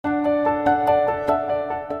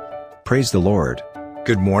Praise the Lord.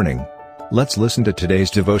 Good morning. Let's listen to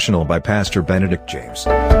today's devotional by Pastor Benedict James.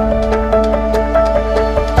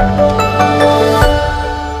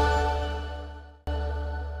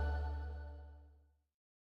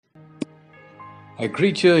 I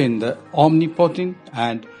greet you in the omnipotent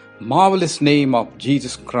and marvelous name of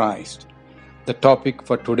Jesus Christ. The topic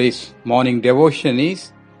for today's morning devotion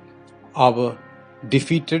is our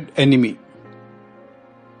defeated enemy.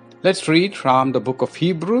 Let's read from the book of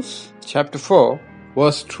Hebrews, chapter 4,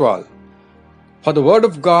 verse 12. For the word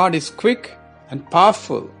of God is quick and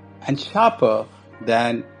powerful and sharper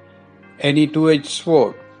than any two-edged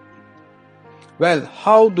sword. Well,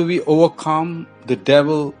 how do we overcome the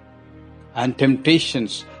devil and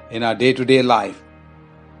temptations in our day-to-day life?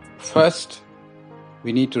 First,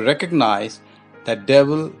 we need to recognize that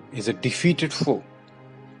devil is a defeated foe.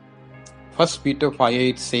 1 Peter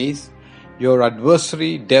 5:8 says, your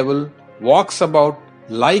adversary devil walks about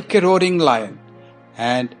like a roaring lion,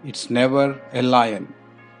 and it's never a lion.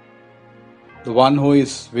 The one who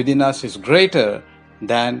is within us is greater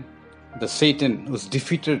than the Satan who was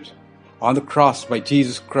defeated on the cross by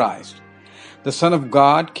Jesus Christ. The Son of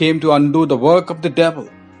God came to undo the work of the devil.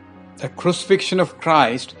 The crucifixion of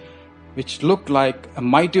Christ, which looked like a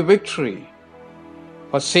mighty victory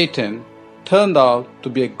for Satan, turned out to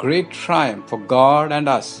be a great triumph for God and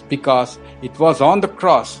us, because it was on the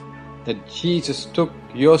cross that Jesus took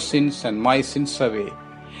your sins and my sins away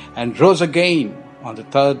and rose again on the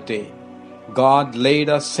third day. God laid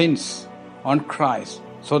our sins on Christ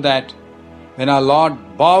so that when our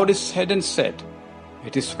Lord bowed his head and said,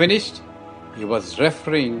 it is finished, he was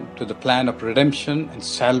referring to the plan of redemption and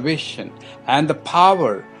salvation and the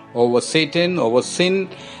power over Satan, over sin,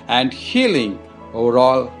 and healing over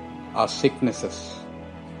all our sicknesses.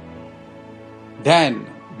 Then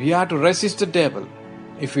we are to resist the devil.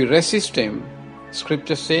 If we resist him,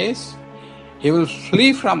 Scripture says, he will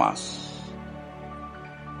flee from us.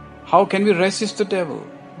 How can we resist the devil?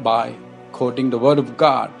 By quoting the word of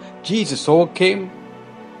God. Jesus overcame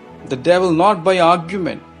the devil not by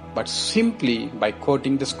argument, but simply by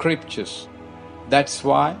quoting the Scriptures. That's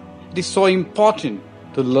why it is so important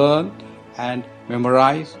to learn and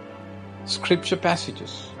memorize Scripture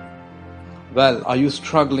passages. Well, are you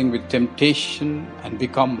struggling with temptation and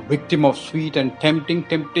become victim of sweet and tempting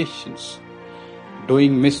temptations,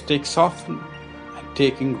 doing mistakes often and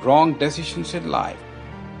taking wrong decisions in life?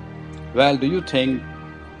 Well, do you think,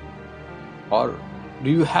 or do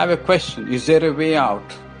you have a question? Is there a way out?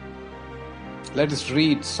 Let us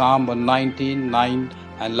read Psalm 119, 9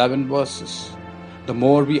 and 11 verses. The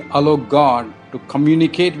more we allow God to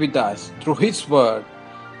communicate with us through His Word,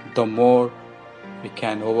 the more we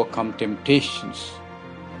can overcome temptations.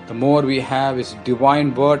 The more we have His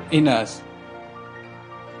divine Word in us,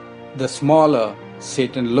 the smaller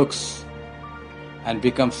Satan looks and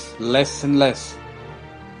becomes less and less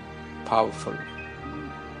powerful.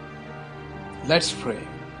 Let's pray.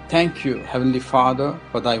 Thank you, Heavenly Father,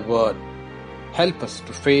 for Thy Word. Help us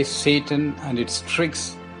to face Satan and its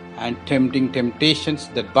tricks and tempting temptations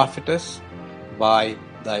that buffet us by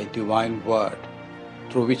Thy divine Word,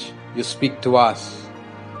 through which You speak to us.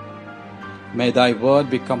 May Thy Word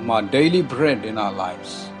become our daily bread in our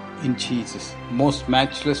lives. In Jesus' most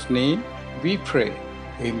matchless name we pray.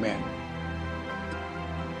 Amen.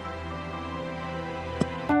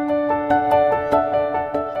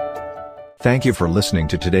 Thank you for listening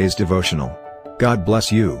to today's devotional. God bless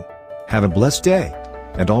you. Have a blessed day.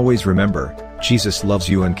 And always remember, Jesus loves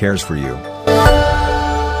you and cares for you.